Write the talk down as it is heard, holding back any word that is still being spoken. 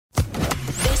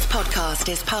podcast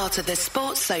is part of the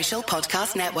Sports Social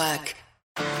Podcast Network.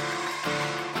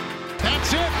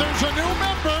 That's it. There's a new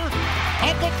member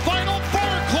of the Final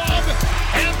Four Club,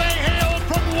 and they hail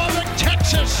from Lubbock,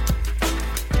 Texas.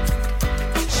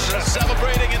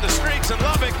 Celebrating in the streets in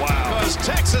Lubbock because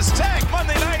Texas Tech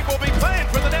Monday night will be playing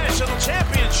for the national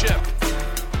championship.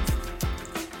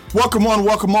 Welcome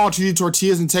all to the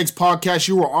Tortillas and Takes podcast.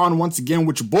 You are on once again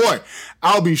with your boy,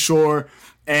 Albie Shore,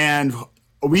 and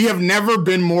we have never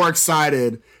been more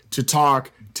excited to talk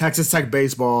Texas Tech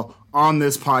baseball on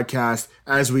this podcast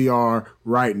as we are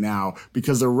right now,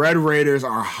 because the Red Raiders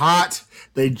are hot.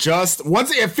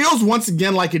 It feels once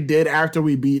again like it did after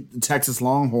we beat the Texas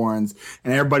Longhorns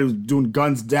and everybody was doing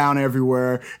guns down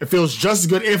everywhere. It feels just as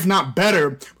good, if not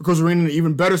better, because we're in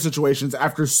even better situations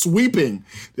after sweeping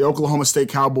the Oklahoma State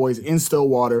Cowboys in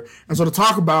Stillwater. And so to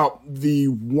talk about the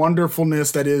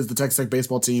wonderfulness that is the Texas Tech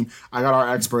baseball team, I got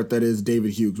our expert, that is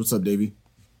David Hughes. What's up, Davey?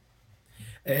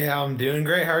 Hey, I'm doing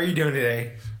great. How are you doing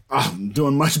today? I'm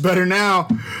doing much better now.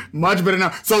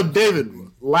 So, David,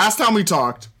 last time we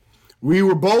talked, we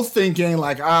were both thinking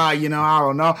like, I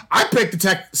don't know. I picked the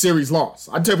Tech series loss.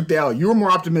 I took the L. You were more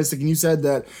optimistic, and you said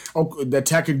that that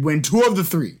Tech could win 2 of the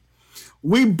 3.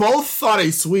 We both thought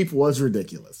a sweep was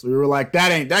ridiculous. We were like, that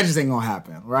just ain't gonna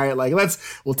happen, right? Like,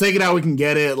 we'll take it out, we can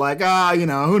get it. Like,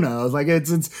 who knows? Like,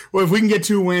 well, if we can get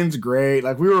 2 wins, great.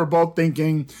 Like, we were both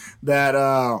thinking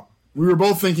that. We were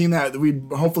both thinking that we'd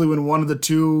hopefully win 1 of the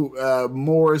 2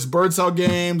 Morris Birdsell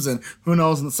games, and who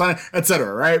knows in the sun,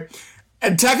 etc. Right?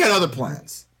 And Tech had other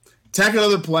plans.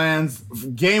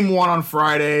 Game 1 on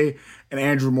Friday, an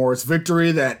Andrew Morris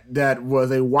victory that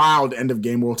was a wild end of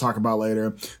game we'll talk about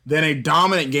later. Then a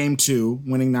dominant game 2,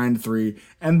 winning 9-3.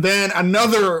 And then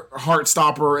another heart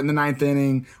stopper in the 9th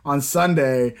inning on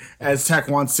Sunday as Tech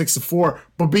won 6-4,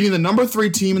 but beating the number 3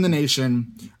 team in the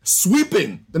nation,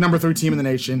 sweeping the number 3 team in the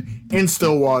nation in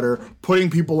Stillwater, putting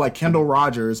people like Kendall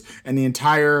Rogers and the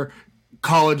entire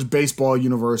college baseball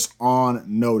universe on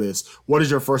notice. What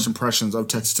is your first impressions of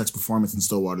Texas Tech's performance in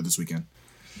Stillwater this weekend?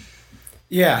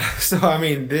 Yeah, so I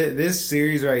mean, this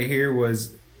series right here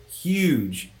was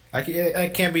huge. I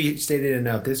can't be stated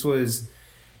enough. This was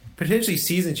potentially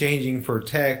season-changing for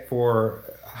Tech for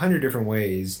 100 different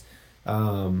ways.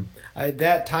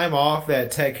 That time off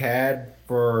that Tech had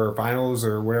for finals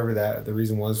or whatever the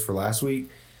reason was for last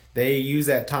week, they used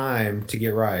that time to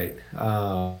get right.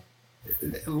 A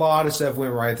lot of stuff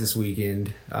went right this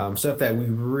weekend, stuff that we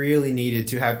really needed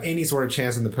to have any sort of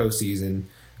chance in the postseason.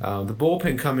 The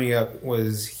bullpen coming up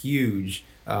was huge.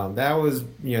 That was,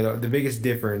 the biggest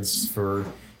difference for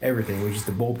everything, was just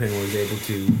the bullpen was able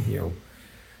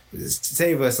to,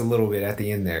 save us a little bit at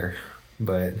the end there.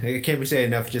 But it can't be said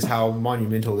enough just how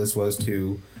monumental this was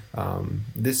to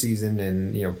this season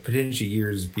and, potentially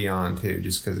years beyond too,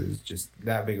 just because it's just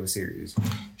that big of a series.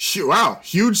 Wow,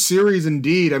 huge series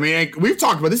indeed. I mean, we've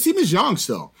talked about this team is young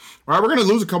still, right? We're going to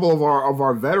lose a couple of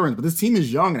our veterans, but this team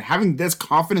is young, and having this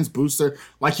confidence booster,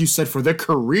 like you said, for their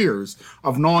careers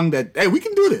of knowing that, hey, we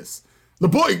can do this.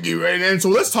 And so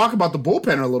let's talk about the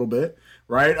bullpen a little bit.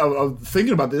 Right, of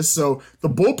thinking about this. So the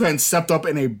bullpen stepped up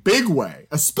in a big way,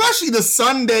 especially the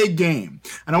Sunday game.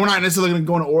 I know we're not necessarily going to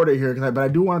go in order here, but I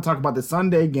do want to talk about the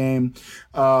Sunday game,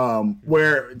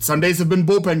 where Sundays have been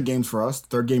bullpen games for us,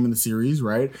 3rd game in the series,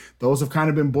 right? Those have kind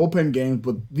of been bullpen games,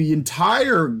 but the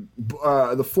entire,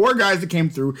 the 4 guys that came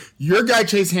through, your guy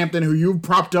Chase Hampton, who you've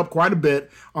propped up quite a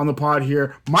bit on the pod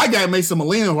here, my guy Mason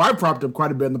Molina, who I propped up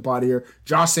quite a bit in the pod here,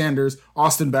 Josh Sanders,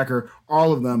 Austin Becker,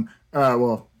 all of them,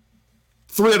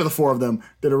 3 out of the 4 of them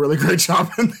did a really great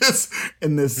job in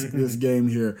this game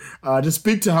here. Just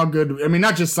speak to how good, I mean,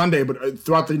 not just Sunday, but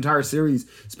throughout the entire series,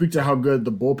 speak to how good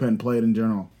the bullpen played in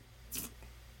general.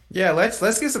 Yeah, let's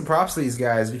give some props to these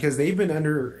guys, because they've been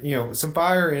under, some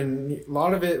fire, and a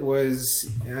lot of it was,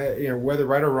 whether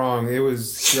right or wrong, it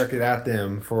was directed at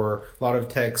them for a lot of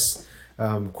Tech's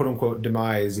quote unquote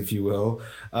demise, if you will.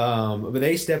 But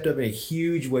they stepped up in a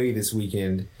huge way this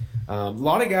weekend. A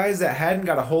lot of guys that hadn't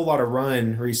got a whole lot of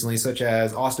run recently, such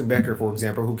as Austin Becker, for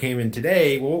example, who came in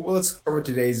today. Well, let's start with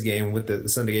today's game with the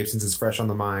Sunday game, since it's fresh on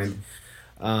the mind.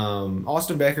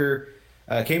 Austin Becker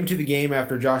came to the game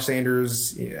after Josh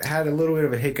Sanders had a little bit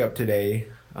of a hiccup today,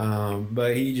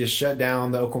 but he just shut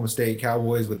down the Oklahoma State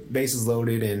Cowboys with bases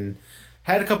loaded, and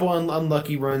had a couple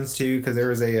unlucky runs too, because there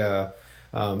was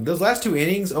those last 2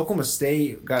 innings, Oklahoma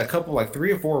State got a couple,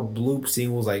 3 or 4 bloop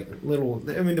singles,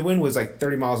 the wind was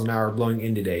 30 miles an hour blowing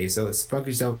in today, so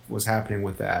funky stuff was happening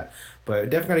with that. But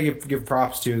definitely got to give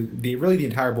props to the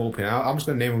entire bullpen. I'm just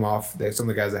going to name them off, some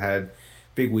of the guys that had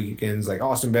big weekends, like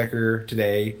Austin Becker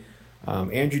today,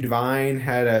 Andrew Devine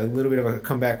had a little bit of a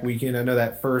comeback weekend. I know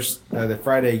that the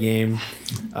Friday game,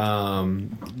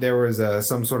 there was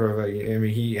some sort of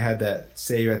he had that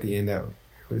save at the end that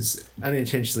was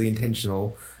unintentionally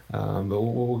intentional. But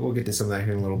we'll get to some of that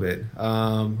here in a little bit.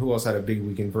 Who else had a big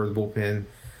weekend for the bullpen?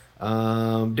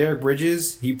 Derek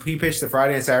Bridges, he pitched the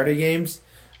Friday and Saturday games.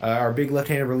 Our big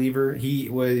left-handed reliever,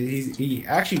 he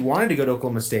actually wanted to go to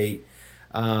Oklahoma State,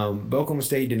 but Oklahoma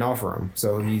State didn't offer him,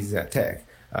 so he's at Tech.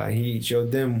 He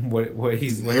showed them what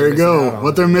he's. There you go.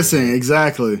 What they're missing,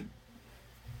 exactly.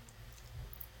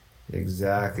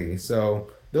 Exactly. So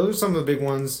those are some of the big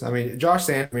ones. I mean, Josh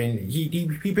Sand. I mean,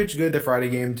 he pitched good. The Friday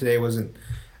game today wasn't,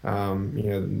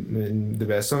 the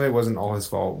best. Some of it wasn't all his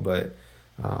fault, but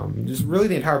just really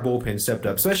the entire bullpen stepped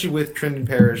up, especially with Trenton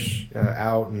Parrish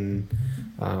out, and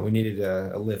we needed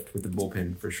a lift with the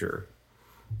bullpen for sure.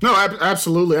 No,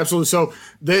 absolutely. So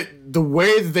the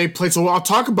way that they played. So I'll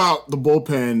talk about the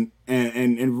bullpen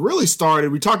and really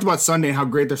started. We talked about Sunday and how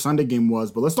great their Sunday game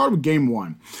was, but let's start with game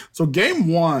one. So game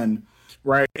one,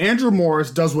 right? Andrew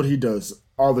Morris does what he does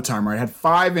all the time, right? Had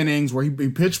 5 innings where he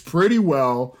pitched pretty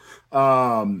well.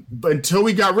 But until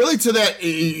we got really to that,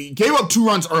 he gave up 2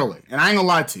 runs early, and I ain't gonna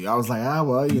lie to you. I was like,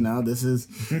 this is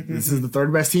the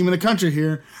third best team in the country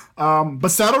here. But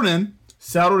settled in,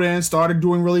 started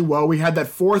doing really well. We had that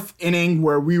 4th inning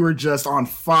where we were just on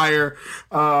fire.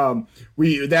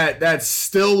 That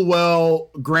Stillwell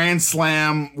grand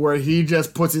slam where he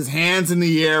just puts his hands in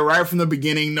the air right from the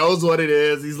beginning, knows what it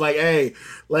is. He's like, hey,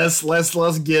 let's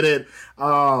get it.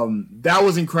 That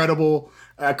was incredible.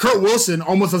 Kurt Wilson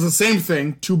almost does the same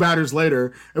thing 2 batters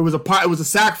later. It was a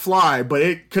sac fly, but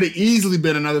it could have easily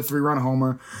been another 3-run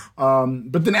homer.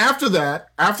 But then after that,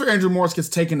 after Andrew Morris gets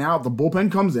taken out, the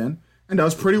bullpen comes in and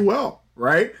does pretty well,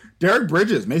 right? Derek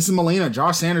Bridges, Mason Molina,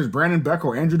 Josh Sanders, Brandon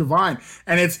Beckel, Andrew Devine,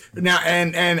 and it's now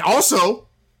and also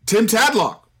Tim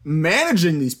Tadlock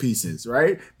managing these pieces,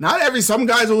 right? Some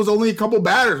guys it was only a couple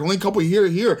batters, only a couple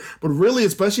here, but really,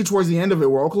 especially towards the end of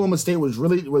it, where Oklahoma State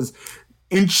was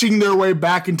inching their way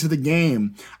back into the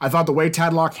game. I thought the way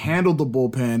Tadlock handled the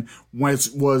bullpen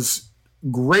was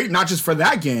great, not just for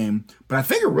that game, but I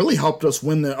think it really helped us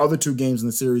win the other 2 games in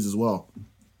the series as well.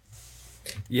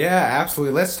 Yeah,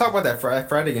 absolutely. Let's talk about that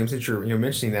Friday game since you're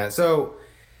mentioning that. So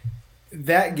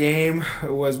that game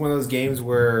was one of those games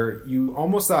where you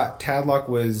almost thought Tadlock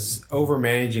was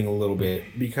over-managing a little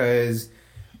bit because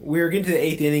we were getting to the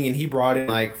 8th inning and he brought in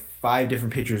like 5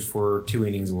 different pitchers for 2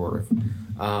 innings worth.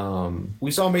 We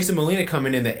saw Mason Molina come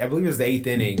in I believe it was the 8th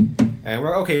inning, and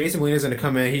we're okay. Mason Molina's going to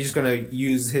come in. He's just going to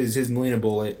use his Molina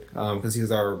bullet because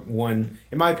he's our one,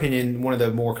 in my opinion, one of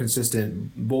the more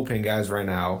consistent bullpen guys right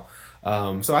now.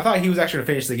 So I thought he was actually going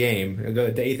to finish the game,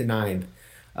 the 8th and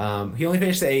 9th. He only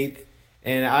finished the 8th,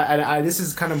 and I this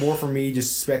is kind of more for me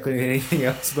just speculating than anything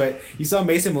else. But you saw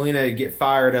Mason Molina get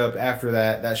fired up after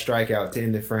that strikeout to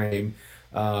end the frame.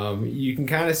 You can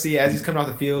kind of see as he's coming off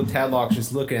the field, Tadlock's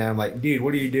just looking at him like, dude,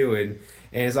 what are you doing?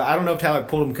 And it's like, I don't know if Tadlock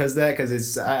pulled him because of that,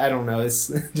 because I don't know. It's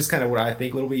just kind of what I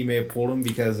think a little bit. He may have pulled him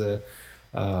because of,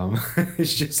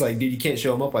 it's just like, dude, you can't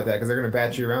show him up like that because they're going to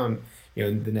bat you around,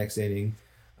 the next inning.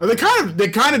 They kind of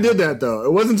did that though.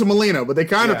 It wasn't to Molina, but they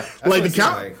kind of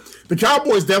the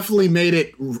Cowboys definitely made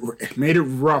it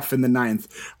rough in the 9th.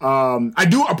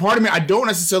 A part of me, I don't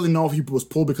necessarily know if he was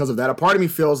pulled because of that. A part of me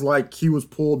feels like he was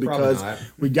pulled because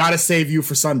we got to save you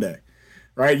for Sunday,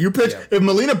 right? If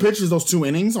Molina pitches those 2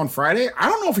 innings on Friday, I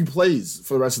don't know if he plays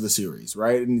for the rest of the series,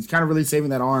 right? And he's kind of really saving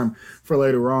that arm for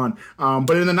later on.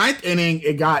 But in the 9th inning,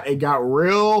 it got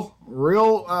real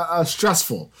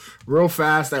stressful, real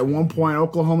fast. At one point,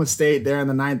 Oklahoma State there in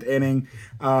the 9th inning.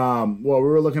 We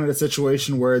were looking at a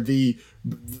situation where we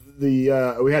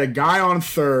had a guy on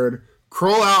third,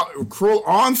 Kroll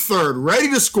on third, ready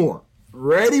to score,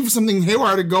 ready for something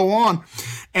haywire to go on.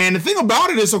 And the thing about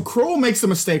it is, so Kroll makes the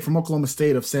mistake from Oklahoma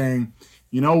State of saying,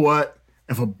 you know what?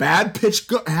 If a bad pitch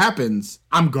happens,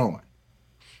 I'm going.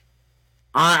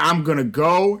 I'm going to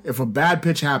go if a bad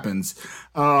pitch happens.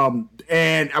 And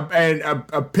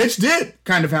a pitch did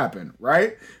kind of happen,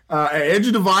 right?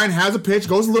 Andrew Devine has a pitch,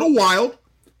 goes a little wild,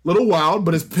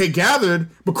 but it's gathered.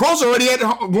 But Kroll's already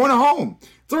going to home.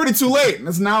 It's already too late.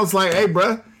 And now it's like, hey,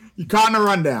 bruh, you caught in a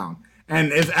rundown.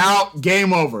 And it's out,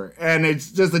 game over. And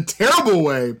it's just a terrible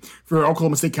way for an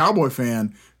Oklahoma State Cowboy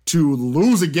fan to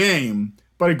lose a game,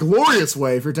 but a glorious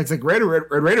way for a Texas Red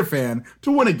Raider fan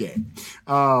to win a game.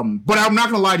 But I'm not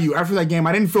going to lie to you. After that game,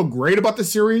 I didn't feel great about the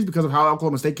series because of how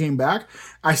Oklahoma State came back.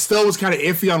 I still was kind of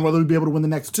iffy on whether we'd be able to win the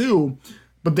next 2.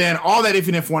 But then all that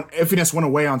iffiness went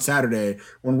away on Saturday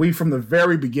when we, from the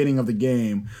very beginning of the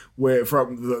game, where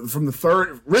from the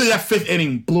third, really that fifth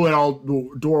inning blew it all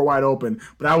door wide open.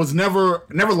 But I was never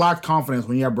lacked confidence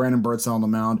when you have Brandon Birdsell on the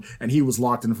mound, and he was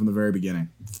locked in from the very beginning.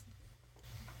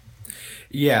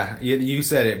 Yeah, you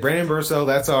said it. Brandon Birdsell,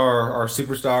 that's our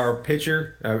superstar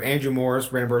pitcher. Andrew Morris,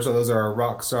 Brandon Birdsell, those are our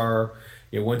rock star,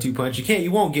 1-2 punch.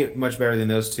 You won't get much better than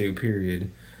those two,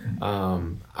 period.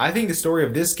 I think the story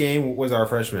of this game was our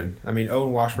freshman. I mean,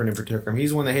 Owen Washburn in particular.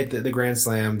 He's the one that hit the grand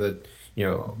slam.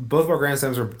 Both of our grand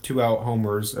slams were 2-out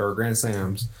homers or grand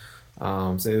slams.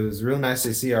 So it was really nice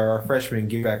to see our freshmen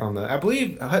get back on I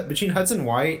believe between Hudson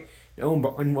White and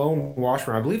Owen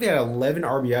Washburn, I believe they had 11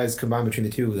 RBIs combined between the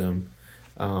two of them.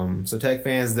 So Tech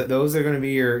fans, those are going to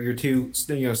be your two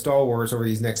stalwarts over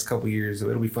these next couple years. So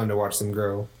it'll be fun to watch them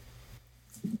grow.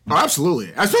 Oh,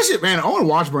 absolutely. Especially, man, Owen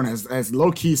Washburn has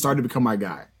low-key started to become my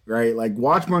guy, right? Like,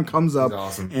 Washburn comes up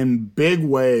in big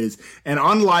ways. And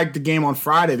unlike the game on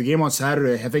Friday, the game on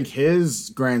Saturday, I think his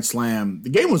grand slam, the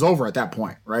game was over at that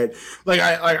point, right? Like,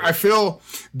 I feel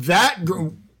that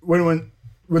when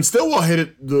Stillwell hit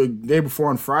it the day before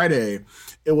on Friday,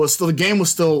 the game was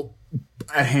still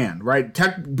at hand, right?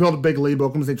 Tech built a big lead, but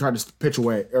Oklahoma State tried to pitch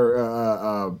away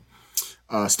or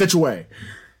stitch away.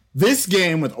 This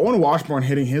game with Owen Washburn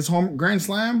hitting his home grand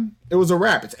slam, it was a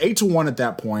wrap. It's 8-1 at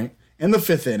that point in the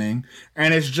fifth inning,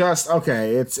 and it's just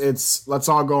okay. It's let's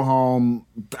all go home.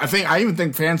 I even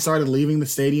think fans started leaving the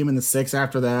stadium in the sixth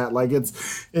after that. Like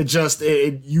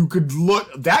you could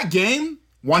look that game.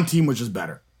 One team was just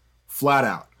better, flat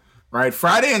out. Right,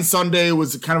 Friday and Sunday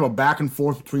was kind of a back and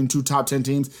forth between two top 10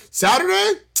 teams.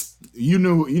 Saturday, you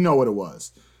know what it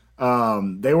was.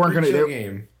 They weren't going to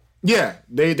game. Yeah,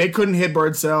 they couldn't hit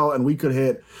Birdsell, and we could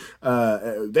hit.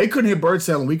 They couldn't hit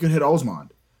Birdsell, and we could hit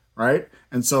Osmond, right?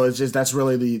 And so that's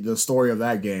really the story of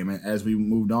that game as we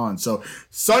moved on. So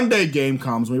Sunday game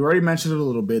comes. We already mentioned it a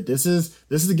little bit. This is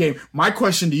the game. My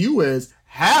question to you is: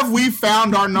 have we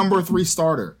found our number 3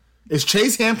 starter? Is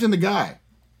Chase Hampton the guy?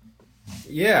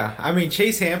 Yeah, I mean,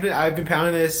 Chase Hampton, I've been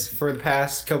pounding this for the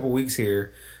past couple weeks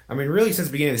here. I mean, really since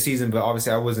the beginning of the season, but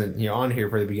obviously I wasn't on here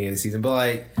for the beginning of the season. But,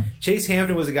 like, Chase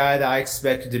Hampton was a guy that I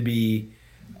expected to be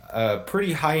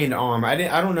pretty high-end arm. I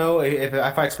don't know if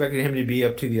I expected him to be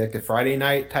up to the Friday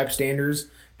night type standards,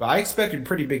 but I expected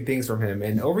pretty big things from him.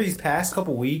 And over these past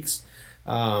couple weeks,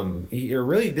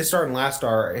 this start and last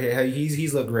start,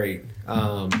 he's looked great.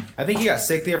 I think he got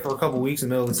sick there for a couple weeks in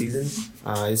the middle of the season.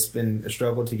 It's been a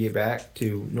struggle to get back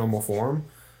to normal form.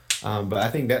 But I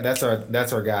think that's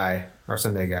our guy, our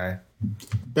Sunday guy.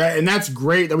 And that's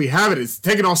great that we have it. It's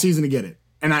taken all season to get it.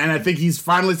 And I think he's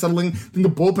finally settling. I think the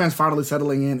bullpen's finally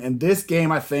settling in. And this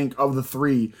game, I think, of the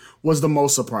 3 was the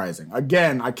most surprising.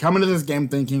 Again, I come into this game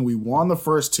thinking we won the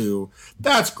first 2.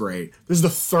 That's great. This is the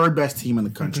 3rd best team in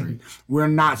the country. We're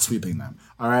not sweeping them.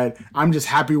 All right. I'm just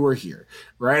happy we're here.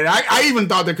 Right. I even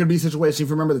thought there could be a situation, if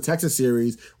you remember the Texas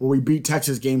series, where we beat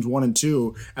Texas games 1 and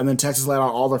 2, and then Texas let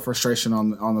out all their frustration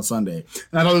on the Sunday.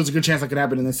 And I thought there was a good chance that could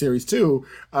happen in this series too.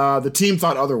 The team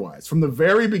thought otherwise. From the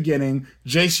very beginning,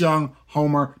 Jace Young,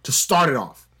 homer to start it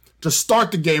off. To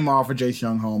start the game off with Jace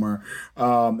Young homer.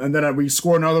 And then we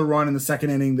score another run in the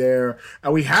second inning there.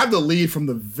 And we have the lead from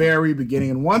the very beginning.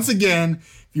 And once again,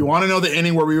 if you want to know the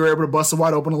inning where we were able to bust it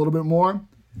wide open a little bit more,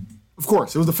 of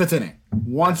course, it was the 5th inning.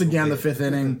 Once again, the 5th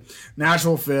inning,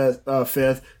 natural fifth.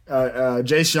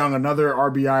 Jace Young, another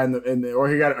RBI or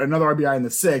he got another RBI in the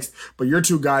 6th. But your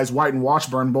two guys, White and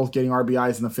Washburn, both getting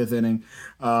RBIs in the 5th inning.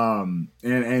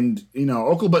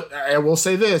 Oklahoma. But I will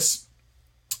say this: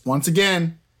 once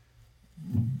again,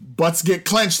 butts get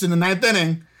clenched in the 9th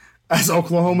inning. As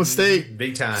Oklahoma State,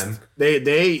 big time.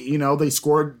 They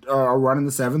scored a run in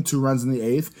the 7th, 2 runs in the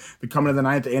 8th. They come into the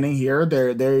 9th inning here.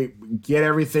 They get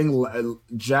everything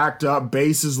jacked up,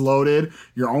 bases loaded.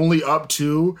 You're only up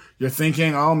 2. You're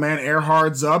thinking, oh man,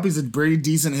 Earhart's up. He's a pretty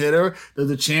decent hitter.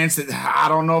 There's a chance that I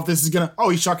don't know if this is gonna. Oh,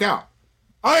 he struck out.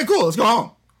 All right, cool. Let's go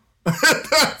home.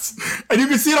 And you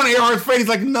can see it on Earhart's face,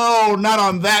 like, no, not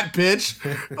on that pitch.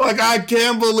 Like, I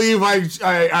can't believe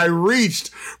I reached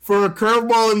for a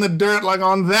curveball in the dirt, like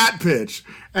on that pitch.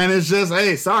 And it's just,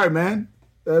 hey, sorry, man.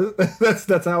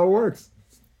 That's how it works.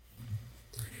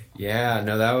 Yeah,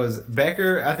 no, that was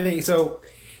Becker. I think so.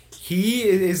 He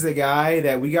is the guy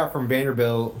that we got from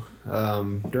Vanderbilt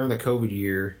during the COVID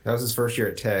year. That was his first year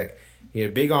at Tech. He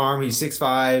had a big arm. He's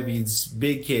 6'5". He's a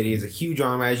big kid. He has a huge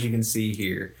arm, as you can see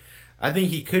here. I think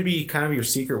he could be kind of your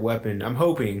secret weapon. I'm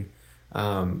hoping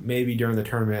maybe during the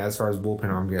tournament as far as bullpen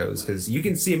arm goes, because you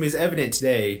can see him is evident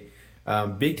today.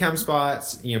 Big time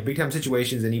spots, big time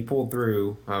situations, and he pulled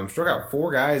through. Struck out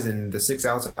 4 guys in the 6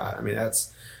 outs. I mean,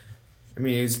 I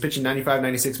mean, he's pitching 95,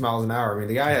 96 miles an hour. I mean,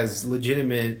 the guy has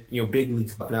legitimate, big league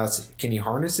stuff. Now, can he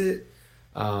harness it?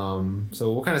 So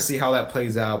we'll kind of see how that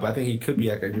plays out. But I think he could be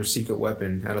like your secret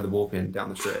weapon out of the bullpen down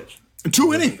the stretch. A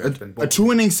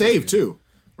 2-inning save too.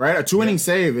 Right, a 2-inning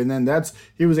save, and then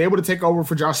he was able to take over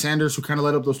for Josh Sanders, who kind of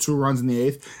let up those 2 runs in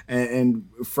the 8th, and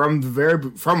from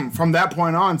that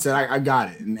point on said I got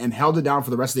it, and held it down for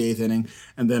the rest of the 8th inning,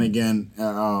 and then again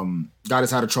got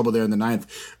us out of trouble there in the 9th,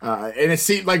 and it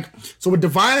seemed like so with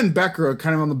Devine and Becker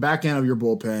kind of on the back end of your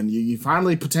bullpen, you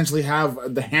finally potentially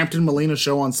have the Hampton Molina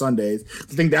show on Sundays.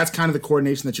 I think that's kind of the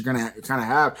coordination that you're gonna kind of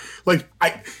have. Like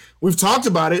we've talked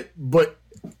about it, but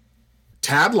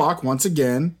Tadlock once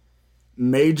again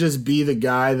may just be the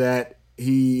guy that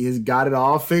he has got it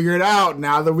all figured out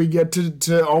now that we get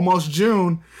to almost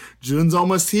June. June's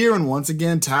almost here, and once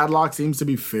again, Tadlock seems to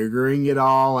be figuring it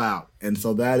all out. And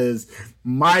so that is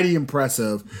mighty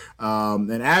impressive.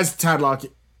 And as Tadlock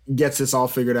gets this all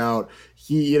figured out,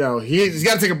 he's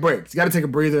got to take a break. He's got to take a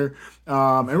breather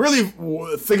and really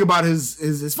think about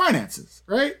his finances,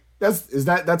 right?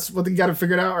 That's what they got to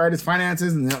figure out, right? His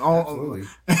finances and all.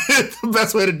 The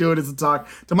best way to do it is to talk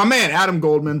to my man Adam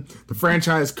Goldman, the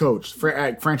franchise coach,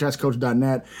 at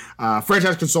franchisecoach.net,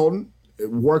 franchise consultant.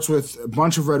 Works with a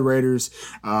bunch of Red Raiders.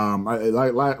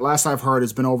 Last I've heard,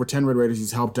 it's been over 10 Red Raiders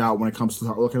he's helped out when it comes to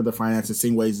looking at their finances,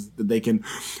 seeing ways that they can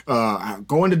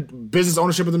go into business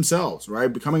ownership of themselves,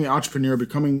 right? Becoming an entrepreneur,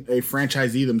 becoming a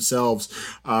franchisee themselves.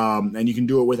 And you can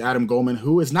do it with Adam Goldman,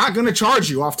 who is not going to charge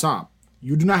you off top.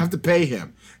 You do not have to pay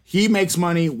him. He makes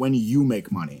money when you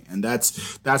make money, and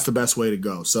that's the best way to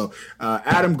go. So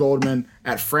Adam Goldman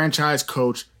at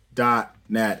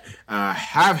franchisecoach.net.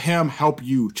 Have him help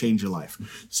you change your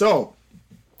life. So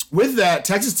with that,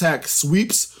 Texas Tech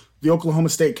sweeps the Oklahoma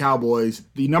State Cowboys,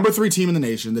 the number 3 team in the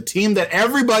nation, the team that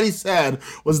everybody said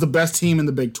was the best team in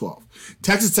the Big 12.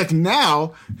 Texas Tech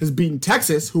now has beaten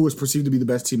Texas, who was perceived to be the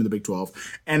best team in the Big 12,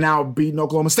 and now beaten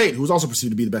Oklahoma State, who was also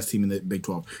perceived to be the best team in the Big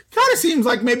 12. Kind of seems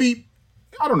like maybe,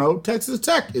 I don't know, Texas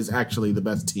Tech is actually the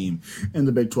best team in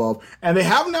the Big 12, and they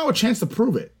have now a chance to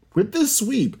prove it. With this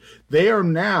sweep, they are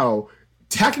now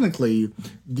technically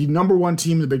the number 1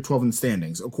 team in the Big 12 in the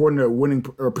standings, according to winning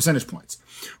percentage points,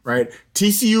 right?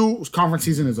 TCU's conference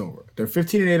season is over. They're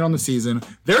 15-8 on the season.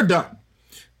 They're done.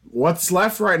 What's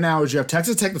left right now is you have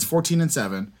Texas Tech that's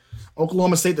 14-7,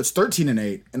 Oklahoma State that's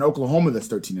 13-8, and Oklahoma that's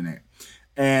 13-8.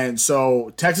 And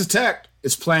so Texas Tech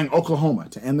is playing Oklahoma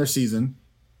to end their season.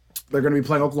 They're going to be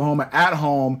playing Oklahoma at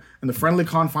home in the friendly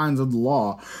confines of the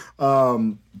law.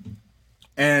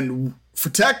 And for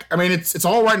Tech, I mean, it's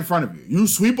all right in front of you. You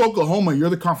sweep Oklahoma, you're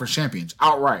the conference champions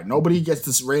outright. Nobody gets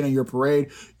to rain on your parade.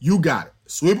 You got it.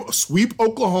 Sweep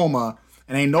Oklahoma,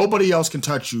 and ain't nobody else can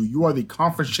touch you. You are the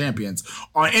conference champions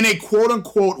in a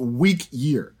quote-unquote weak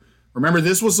year. Remember,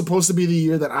 this was supposed to be the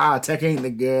year that, Tech ain't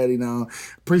that good,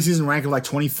 preseason rank of like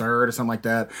 23rd or something like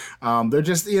that. They're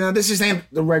just, this just ain't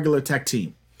the regular Tech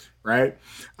team, right?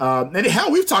 And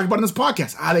hell, we've talked about in this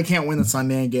podcast, they can't win the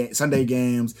Sunday games.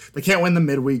 They can't win the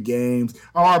midweek games.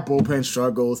 Our bullpen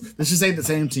struggles. This just ain't the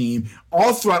same team.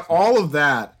 All throughout all of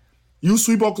that, you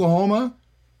sweep Oklahoma,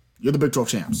 you're the Big 12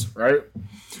 champs, right?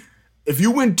 If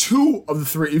you win 2 of the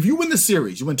 3, if you win the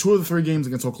series, you win 2 of the 3 games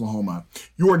against Oklahoma,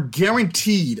 you are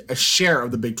guaranteed a share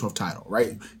of the Big 12 title,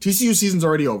 right? TCU season's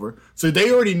already over, so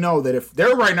they already know that if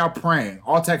they're right now praying,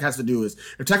 all Tech has to do is,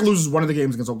 if Tech loses one of the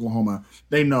games against Oklahoma,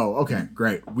 they know, okay,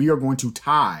 great, we are going to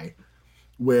tie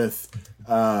with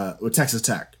Texas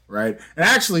Tech, right? And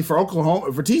actually, for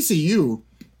TCU,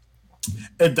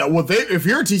 if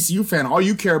you're a TCU fan, all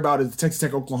you care about is Texas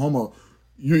Tech, Oklahoma.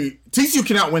 TCU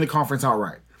cannot win the conference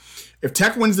outright. If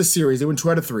Tech wins the series, they win 2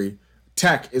 out of 3.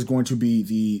 Tech is going to be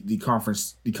the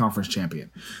conference champion.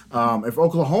 If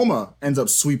Oklahoma ends up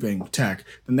sweeping Tech,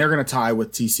 then they're going to tie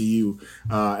with TCU.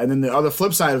 And then the other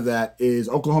flip side of that is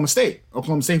Oklahoma State.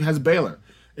 Oklahoma State has Baylor.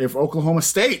 If Oklahoma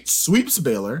State sweeps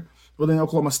Baylor, well, then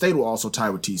Oklahoma State will also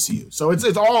tie with TCU. So it's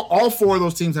all 4 of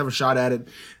those teams have a shot at it.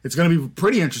 It's going to be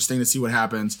pretty interesting to see what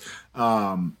happens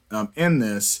in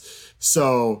this.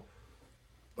 So,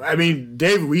 I mean,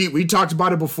 Dave, we talked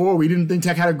about it before. We didn't think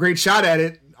Tech had a great shot at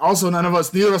it. Also, neither of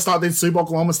us thought they'd sweep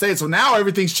Oklahoma State. So now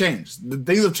everything's changed.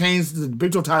 Things have changed. The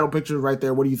Big 12 title picture is right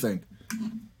there. What do you think?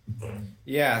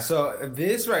 Yeah, so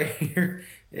this right here,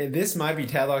 this might be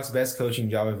Tadlock's best coaching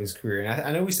job of his career. And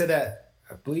I know we said that,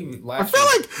 I believe, last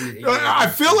year. I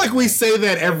feel like we say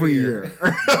that every year.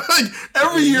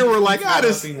 Every year we're like,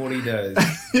 this what he does.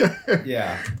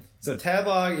 Yeah. So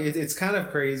Tadlock, it's kind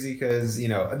of crazy because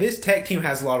this Tech team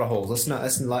has a lot of holes.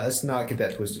 Let's not get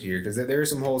that twisted here because there are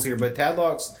some holes here. But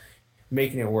Tadlock's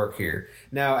making it work here.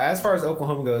 Now, as far as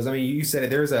Oklahoma goes, I mean, you said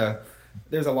it. There's a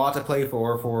there's a lot to play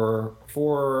for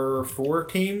four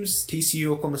teams: TCU,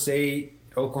 Oklahoma State,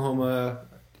 Oklahoma,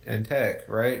 and Tech.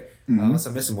 Right? Unless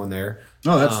I'm missing one there.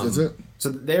 No, that's it. So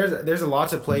there's a lot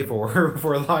to play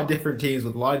for a lot of different teams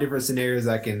with a lot of different scenarios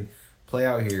that can play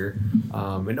out here.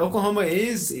 And Oklahoma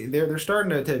they're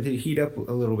starting to heat up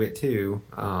a little bit too.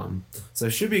 So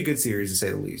it should be a good series to say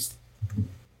the least.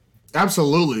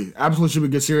 Absolutely should be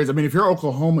a good series. I mean, if you're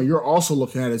Oklahoma, you're also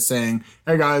looking at it saying,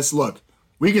 "Hey guys, look,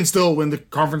 we can still win the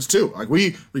conference too. Like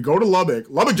we go to Lubbock.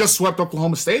 Lubbock just swept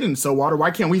Oklahoma State in Stillwater.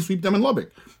 Why can't we sweep them in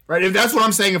Lubbock?" Right? If that's what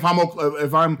I'm saying, if I'm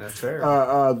That's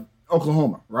fair.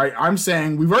 Oklahoma, right? I'm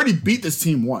saying we've already beat this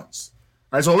team once.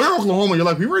 Right? So if you're Oklahoma, you're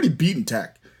like, we've already beaten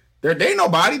Tech. They ain't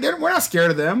nobody. We're not scared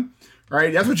of them.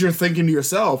 Right? That's what you're thinking to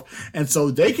yourself. And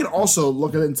so they can also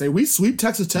look at it and say, we sweep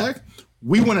Texas Tech,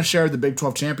 we want to share the Big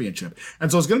 12 championship. And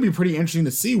so it's going to be pretty interesting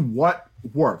to see what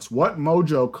works, what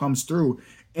mojo comes through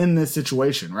in this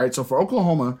situation, right? So for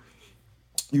Oklahoma,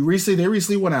 they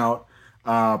recently went out,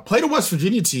 played a West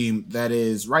Virginia team that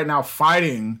is right now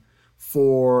fighting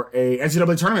for a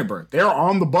NCAA tournament berth. They're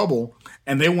on the bubble,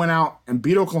 and they went out and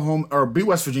beat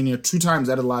West Virginia 2 times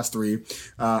out of the last 3,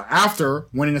 after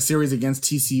winning a series against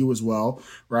TCU as well,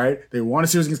 right? They won a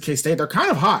series against K-State. They're kind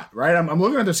of hot, right? I'm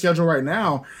looking at their schedule right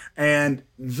now, and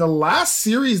the last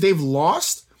series they've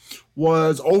lost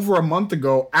was over a month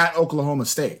ago at Oklahoma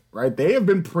State, right? They have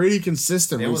been pretty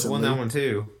consistent They almost recently. won that one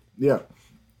too. Yeah.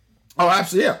 Oh,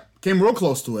 absolutely, yeah. Came real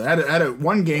close to it. Had a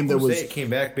one game that was... State came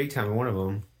back big time in one of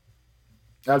them.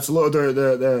 Absolutely,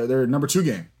 their number 2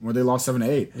 game where they lost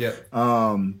 7-8. Yeah.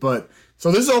 But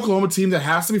so this is an Oklahoma team that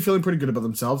has to be feeling pretty good about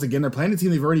themselves. Again, they're playing a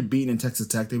team they've already beaten in Texas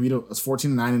Tech. They beat us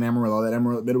 14-9 in Amarillo, that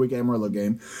midweek Amarillo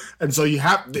game, and so they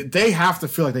have to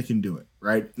feel like they can do it,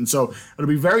 right? And so it'll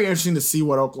be very interesting to see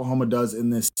what Oklahoma does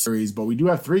in this series. But we do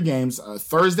have 3 games: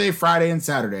 Thursday, Friday, and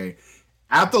Saturday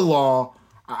at the Law.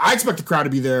 I expect the crowd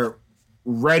to be there,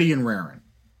 ready and raring,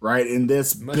 right, in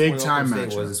this big time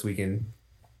match. Was this weekend.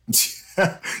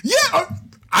 Yeah,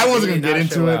 I wasn't going to get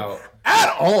into it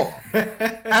at all.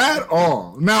 At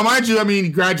all. Now, mind you, I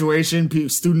mean, graduation,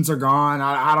 students are gone.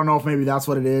 I don't know if maybe that's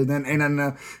what it is.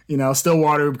 Then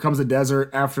Stillwater becomes a desert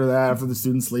after that, after the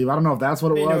students leave. I don't know if that's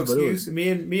what it was. No excuse. Me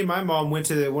and my mom went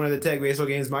to one of the Tech baseball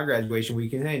games my graduation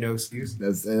weekend. Hey, no excuse.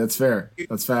 That's fair.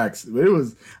 That's facts. But it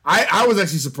was. I was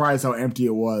actually surprised how empty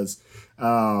it was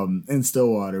in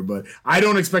Stillwater, but I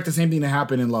don't expect the same thing to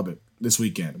happen in Lubbock this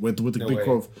weekend with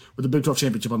the Big 12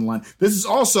 championship on the line. This is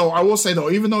also, I will say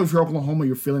though, even though if you're Oklahoma,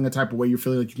 you're feeling a type of way, you're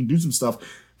feeling like you can do some stuff.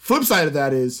 Flip side of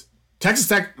that is Texas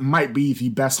Tech might be the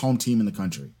best home team in the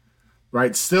country,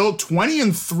 right? Still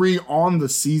 20-3 on the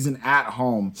season at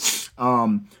home.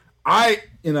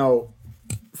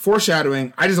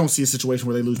 Foreshadowing, I just don't see a situation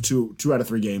where they lose two out of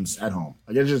 3 games at home.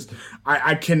 Like it's just,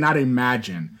 I cannot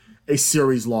imagine a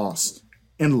series loss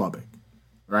in Lubbock,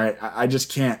 right? I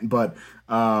just can't. But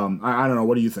I don't know.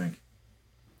 What do you think?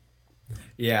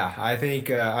 Yeah, I think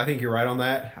you're right on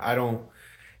that. I don't,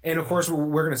 and of course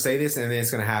we're gonna say this and then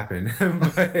it's gonna happen,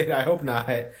 but I hope not.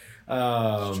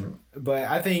 But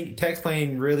I think Tech's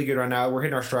playing really good right now. We're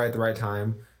hitting our stride at the right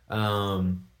time. I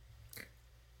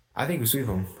think we sweep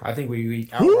them. I think we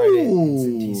outright it.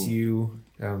 TCU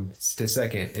to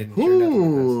second.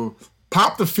 And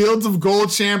Pop the Fields of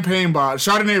Gold champagne bottles,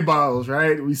 Chardonnay bottles,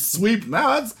 right? We sweep.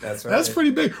 Now that's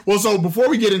pretty big. Well, so before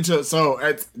we get into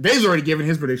Dave's already given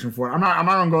his prediction for it. I'm not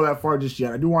gonna go that far just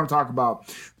yet. I do want to talk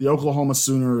about the Oklahoma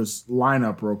Sooners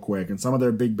lineup real quick and some of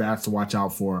their big bats to watch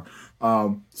out for.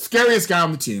 Scariest guy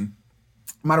on the team.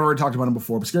 I might have already talked about him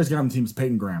before, but scariest guy on the team is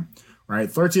Peyton Graham. Right,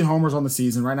 13 homers on the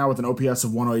season right now with an OPS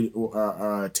of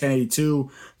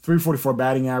 1082, 344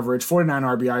 batting average, 49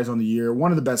 RBIs on the year.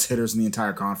 One of the best hitters in the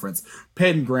entire conference.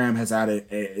 Peyton Graham has had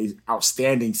a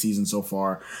outstanding season so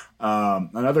far.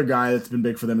 Another guy that's been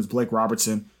big for them is Blake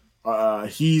Robertson.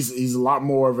 He's a lot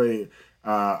more of a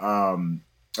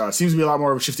seems to be a lot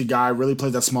more of a shifty guy. Really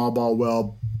plays that small ball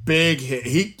well. Big hit.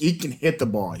 He can hit the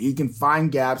ball. He can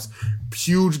find gaps.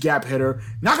 Huge gap hitter.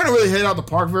 Not going to really hit out the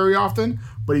park very often,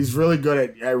 but he's really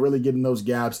good at really getting those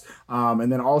gaps.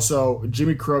 And then also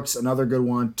Jimmy Crooks, another good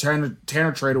one. Tanner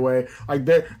Tradeaway.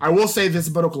 I will say this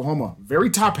about Oklahoma. Very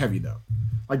top heavy though.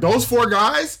 Like those 4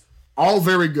 guys, all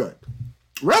very good.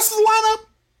 Rest of the lineup,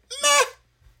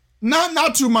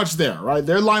 not too much there, right?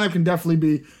 Their lineup can definitely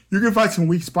be. You can find some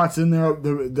weak spots in there.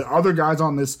 The other guys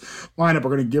on this lineup are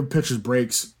going to give pitchers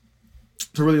breaks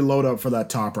to really load up for that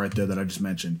top right there that I just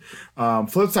mentioned.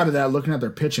 Flip side of that, looking at their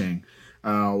pitching,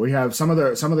 we have some of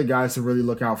the guys to really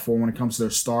look out for when it comes to their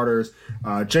starters.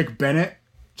 Jake Bennett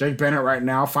right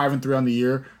now 5-3 on the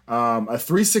year, a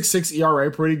 3.66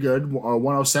 ERA, pretty good,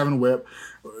 107 WHIP.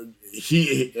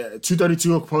 he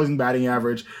 232 opposing batting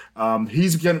average.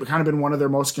 He's kind of been one of their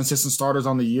most consistent starters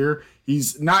on the year.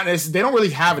 He's not. They don't really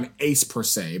have an ace per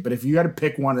se, but if you had to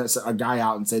pick one that's a guy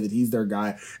out and say that he's their guy,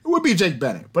 it would be Jake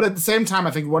Bennett. But at the same time,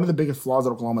 I think one of the biggest flaws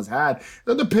that Oklahoma's had is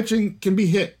that the pitching can be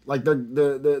hit. Like they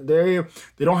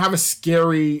don't have a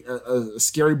scary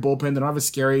bullpen. They don't have a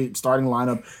scary starting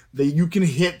lineup. You can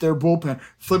hit their bullpen.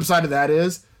 Flip side of that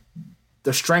is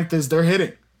the strength is they're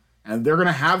hitting. And they're going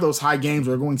to have those high games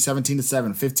where they're going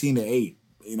 17-7, 15-8.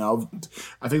 You know,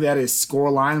 I think that is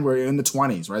score line where you're in the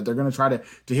 20s, right? They're going to try to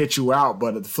hit you out,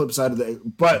 but at the flip side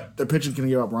of but the pitching can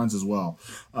give up runs as well.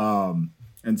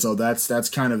 And so that's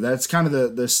kind of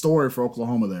the story for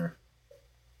Oklahoma there.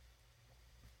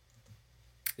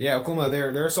 Yeah, Oklahoma,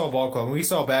 they're a solid ball club. We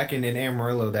saw back in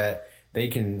Amarillo that they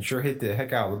can sure hit the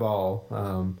heck out of the ball.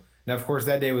 Now, of course,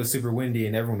 that day was super windy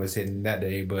and everyone was hitting that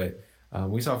day, but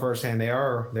we saw firsthand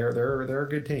they're a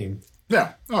good team.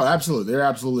 Yeah, oh, absolutely. They're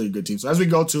absolutely a good team. So as we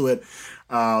go to it,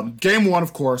 game one,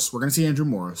 of course, we're going to see Andrew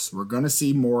Morris. We're going to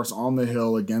see Morris on the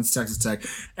hill against Texas Tech.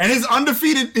 And he's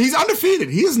undefeated.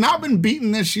 He has not been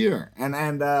beaten this year. And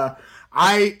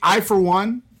I for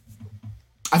one,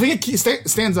 I think it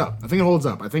stands up. I think it holds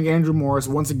up. I think Andrew Morris,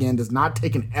 once again, does not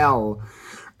take an L.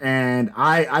 And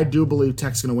I do believe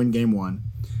Tech's going to win game one.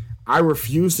 I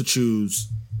refuse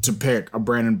to pick a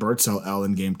Brandon Birdsell L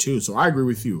in game two. So I agree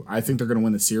with you. I think they're going to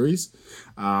win the series.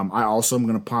 I also am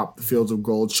going to pop the Fields of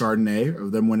Gold Chardonnay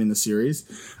of them winning the series.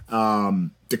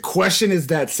 The question is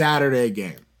that Saturday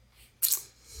game.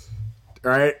 All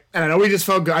right? And I know we just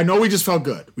felt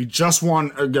good. We just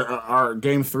won our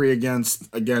game 3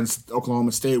 against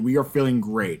Oklahoma State. We are feeling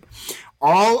great.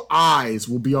 All eyes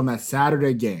will be on that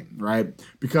Saturday game, right?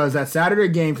 Because that Saturday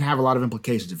game can have a lot of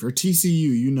implications. If you're TCU,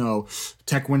 you know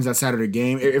Tech wins that Saturday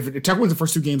game. If Tech wins the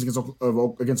first 2 games against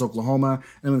Oklahoma,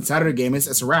 and then the Saturday game,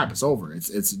 it's a wrap. It's over.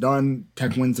 It's done.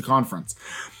 Tech wins the conference.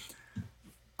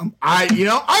 I've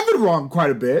been wrong quite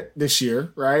a bit this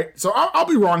year, right? So I'll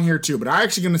be wrong here too. But I'm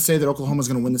actually going to say that Oklahoma's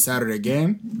going to win the Saturday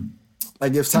game.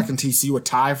 That gives Tech and TCU a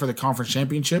tie for the conference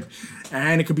championship.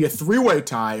 And it could be a 3-way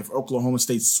tie if Oklahoma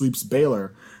State sweeps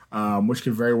Baylor, which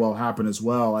could very well happen as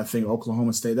well. I think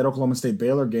Oklahoma State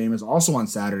Baylor game is also on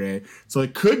Saturday. So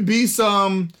it could be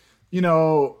some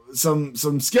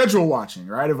schedule watching,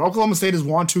 right? If Oklahoma State has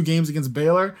won 2 games against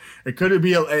Baylor, it could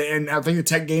be, and I think the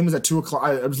Tech game is at 2 o'clock.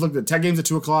 I just looked at the Tech game's at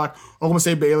 2 o'clock. Oklahoma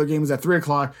State Baylor game is at 3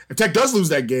 o'clock. If Tech does lose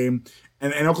that game,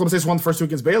 and Oklahoma State's won the first 2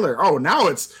 against Baylor.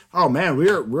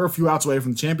 We're a few outs away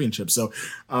from the championship. So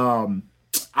that's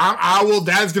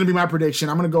going to be my prediction.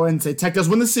 I'm going to go ahead and say Tech does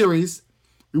win the series.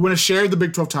 We want to share the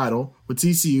Big 12 title with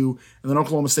TCU, and then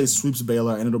Oklahoma State sweeps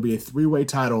Baylor, and it'll be a 3-way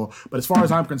title. But as far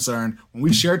as I'm concerned, when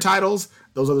we share titles,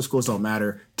 those other schools don't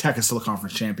matter. Tech is still a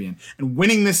conference champion. And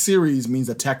winning this series means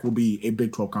that Tech will be a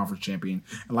Big 12 conference champion.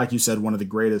 And like you said, one of the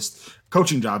greatest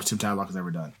coaching jobs Tim Tadlock has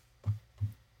ever done.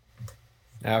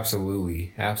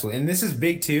 Absolutely. And this is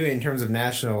big too in terms of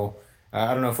national.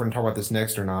 I don't know if we're gonna talk about this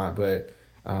next or not, but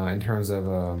in terms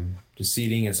of just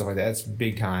seeding and stuff like that, it's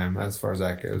big time as far as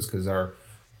that goes because our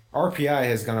RPI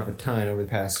has gone up a ton over the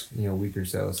past week or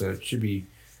so. So it should be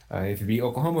if it be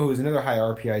Oklahoma, who is another high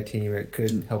RPI team, it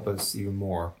could help us even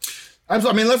more. I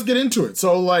mean, let's get into it.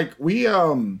 So like we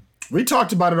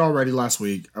talked about it already last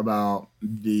week about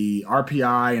the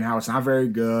RPI and how it's not very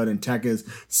good, and Tech is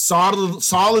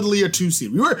solidly a 2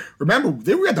 seed. They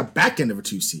were at the back end of a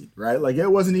 2 seed, right? Like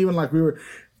it wasn't even like we were.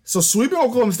 So sweeping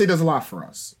Oklahoma State does a lot for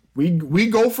us. We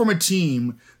go from a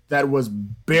team that was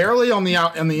barely on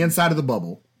the inside of the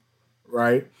bubble,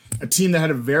 right? A team that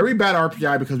had a very bad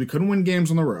RPI because we couldn't win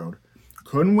games on the road,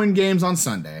 couldn't win games on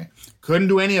Sunday. Couldn't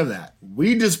do any of that.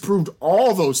 We disproved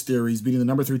all those theories, beating the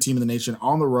number 3 team in the nation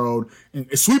on the road, and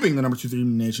sweeping the number 2 team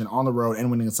in the nation on the road, and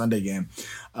winning a Sunday game.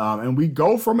 And we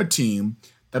go from a team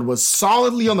that was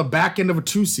solidly on the back end of a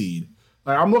 2 seed.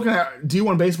 Like I'm looking at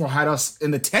D1 Baseball had us in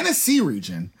the Tennessee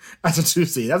region as a 2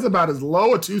 seed. That's about as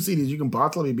low a 2 seed as you can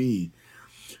possibly be.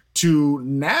 To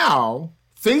now,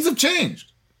 things have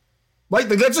changed. Like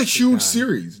that's a huge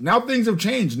series. Now things have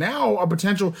changed. Now a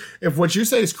potential, if what you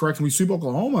say is correct, and we sweep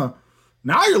Oklahoma.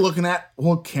 Now you're looking at,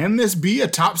 well, can this be a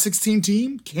top 16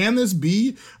 team? Can this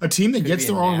be a team that gets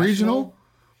their own regional?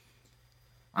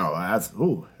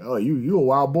 Oh, you a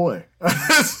wild boy.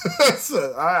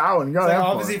 I wouldn't go that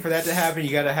obviously far. For that to happen,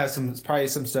 you got to have some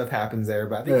stuff happens there.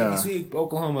 But I think if you sweep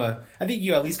Oklahoma, I think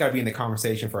you at least got to be in the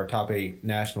conversation for a top 8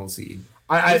 national seed.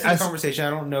 I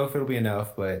don't know if it'll be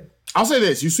enough, but I'll say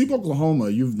this: you sweep Oklahoma,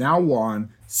 you've now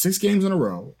won 6 games in a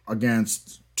row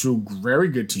against 2 very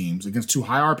good teams, against 2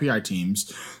 high RPI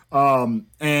teams,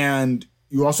 and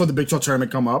You also have the Big 12 tournament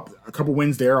come up. A couple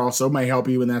wins there also might help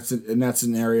you in that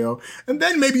scenario. And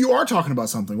then maybe you are talking about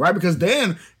something, right? Because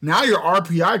then now your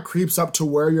RPI creeps up to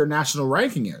where your national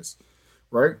ranking is,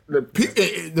 right?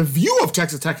 The view of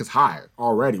Texas Tech is high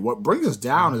already. What brings us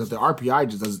down is that the RPI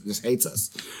just hates us.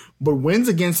 But wins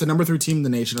against the number 3 team in the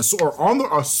nation, a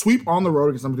sweep on the road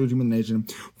against the number 3 team in the nation,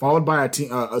 followed by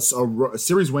a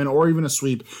series win or even a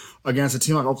sweep against a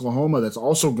team like Oklahoma that's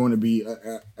also going to be,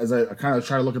 as I kind of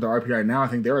try to look at the RPI now, I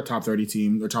think they're a top 30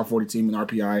 team, or top 40 team in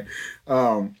RPI.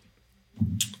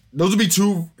 Those would be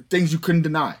 2 things you couldn't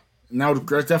deny. And that would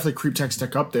definitely creep Texas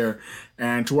Tech up there,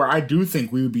 and to where I do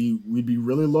think we'd be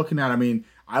really looking at. I mean,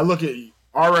 I look at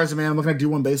our resume. I'm looking at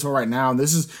D1 baseball right now, and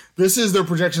this is their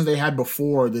projections they had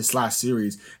before this last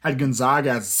series. Had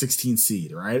Gonzaga as a 16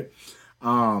 seed, right?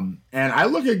 And I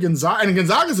look at Gonzaga, and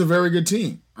Gonzaga's a very good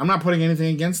team. I'm not putting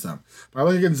anything against them, but I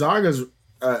look at Gonzaga's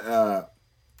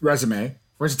resume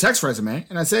versus Tech's resume,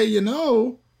 and I say,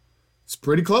 it's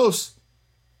pretty close.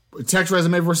 Tech's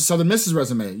resume versus Southern Miss's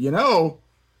resume,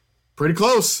 pretty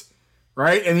close,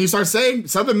 right? And you start saying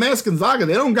Southern Miss, Gonzaga,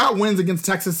 they don't got wins against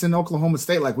Texas and Oklahoma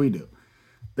State like we do.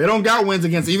 They don't got wins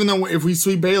against, even though if we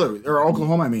sweep Baylor, or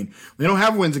Oklahoma, they don't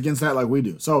have wins against that like we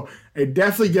do. So it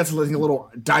definitely gets a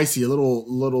little dicey, a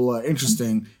little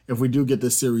interesting if we do get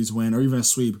this series win or even a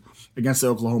sweep against the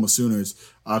Oklahoma Sooners.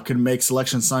 Could make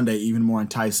Selection Sunday even more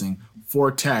enticing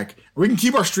for Tech. We can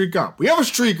keep our streak up. We have a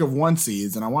streak of 1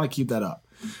 seeds, and I want to keep that up.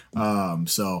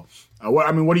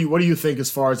 What do you think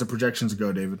as far as the projections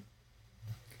go, David?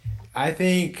 I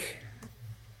think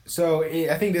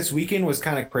this weekend was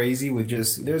kind of crazy with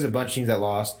there's a bunch of teams that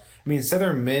lost. I mean,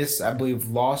 Southern Miss, I believe,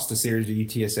 lost a series to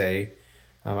UTSA.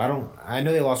 I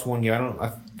know they lost 1 game.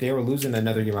 They were losing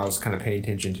another game I was kind of paying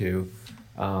attention to.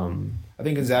 I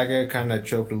think Gonzaga kind of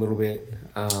choked a little bit.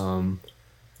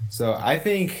 So I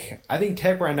think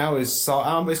Tech right now is it's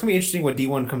going to be interesting what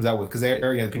D1 comes out with, because they're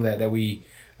the people that we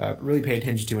really pay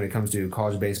attention to when it comes to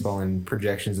college baseball and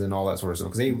projections and all that sort of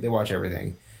stuff, because they watch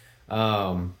everything.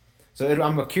 So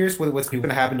I'm curious what's going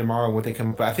to happen tomorrow when they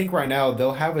come up. But I think right now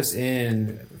they'll have us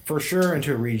in for sure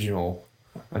into a regional,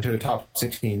 into the top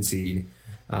 16 seed.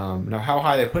 Now how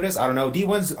high they put us, I don't know.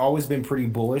 D1's always been pretty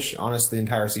bullish, honestly, the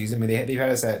entire season. I mean, they've had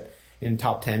us in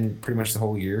top 10 pretty much the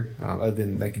whole year, other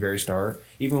than like the very start.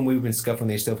 Even when we've been scuffling,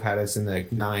 they still have had us in the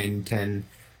 9-10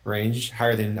 range,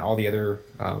 higher than all the other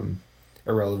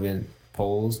irrelevant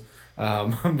polls.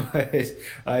 But it's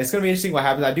going to be interesting what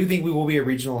happens. I do think we will be a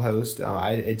regional host.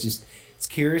 It's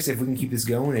curious if we can keep this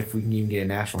going, if we can even get a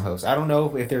national host. I don't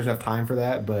know if there's enough time for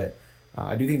that, but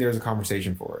I do think there's a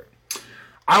conversation for it.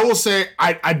 I will say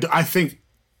I think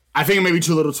it may be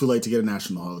too little too late to get a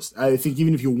national host. I think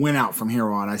even if you win out from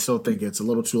here on, I still think it's a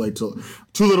little too late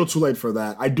for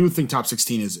that. I do think top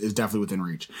 16 is definitely within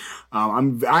reach.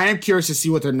 I am curious to see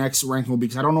what their next ranking will be,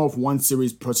 because I don't know if one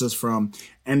series puts us from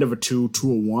end of a 2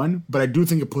 to a 1, but I do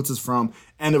think it puts us from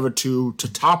end of a 2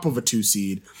 to top of a 2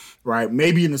 seed, right?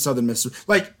 Maybe in the Southern Miss.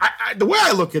 Like the way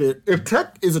I look at it, if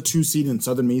Tech is a 2 seed in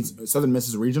Southern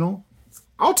Miss's regional,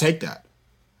 I'll take that.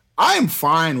 I am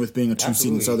fine with being a 2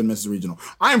 seed in Southern Miss's regional.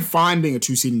 I am fine being a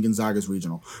 2 seed in Gonzaga's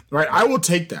regional, right? I will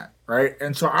take that, right?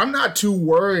 And so I'm not too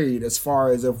worried as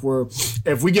far as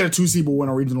if we get a 2 seed, we'll win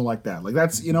a regional like that. Like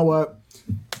that's, you know what?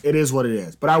 It is what it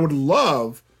is. But I would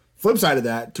love, flip side of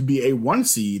that, to be a 1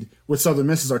 seed with Southern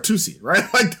Miss as our 2 seed,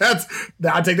 right? Like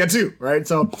I take that too, right?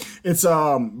 So it's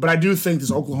but I do think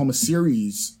this Oklahoma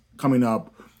series coming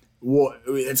up, well,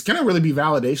 it's going to really be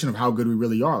validation of how good we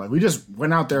really are. Like we just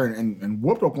went out there and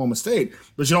whooped Oklahoma State,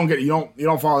 but you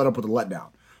don't follow it up with a letdown,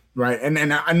 right? And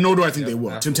nor do I think they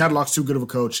will. Tim Tadlock's too good of a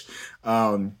coach,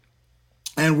 and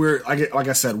we're like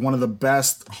I said, one of the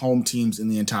best home teams in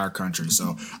the entire country.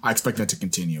 So I expect that to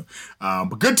continue.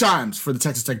 But good times for the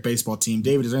Texas Tech baseball team.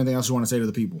 David, is there anything else you want to say to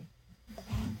the people?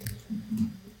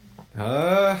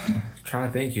 Trying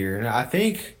to think here. I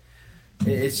think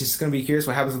it's just going to be curious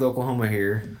what happens with Oklahoma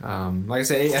here. Like I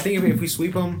said, I think if we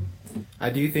sweep them,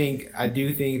 I do think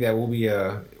that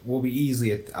we'll be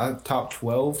easily a top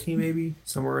 12 team, maybe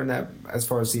somewhere in that as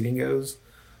far as seeding goes.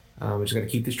 We just got to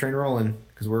keep this train rolling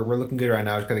because we're looking good right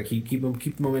now. Just got to keep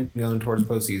the momentum going towards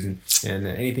postseason, and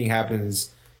anything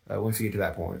happens once you get to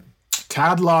that point.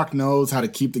 Tadlock knows how to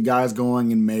keep the guys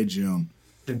going in May, June.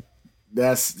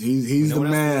 He's the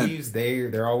man. Leaves,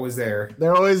 they're always there.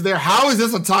 They're always there. How is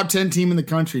this a top 10 team in the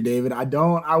country, David? I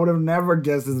would have never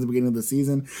guessed this at the beginning of the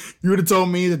season. You would have told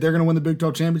me that they're going to win the Big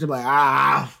 12 championship.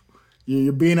 Like,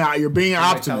 you're being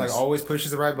optimist. Like always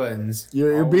pushes the right buttons.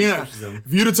 You're being. If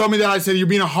you'd have told me that, I said you're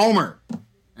being a homer.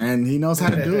 And he knows how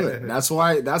to do it. That's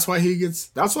why he's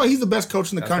the best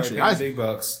coach in the country. Big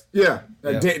bucks. Yeah.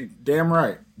 Damn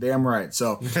right. Damn right.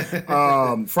 So,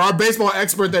 for our baseball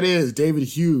expert, that is David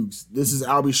Hughes. This is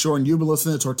Albie Shore, and you've been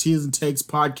listening to Tortillas and Takes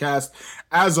podcast.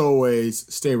 As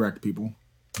always, stay wrecked, people.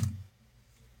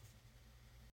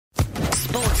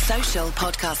 Sports Social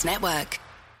Podcast Network.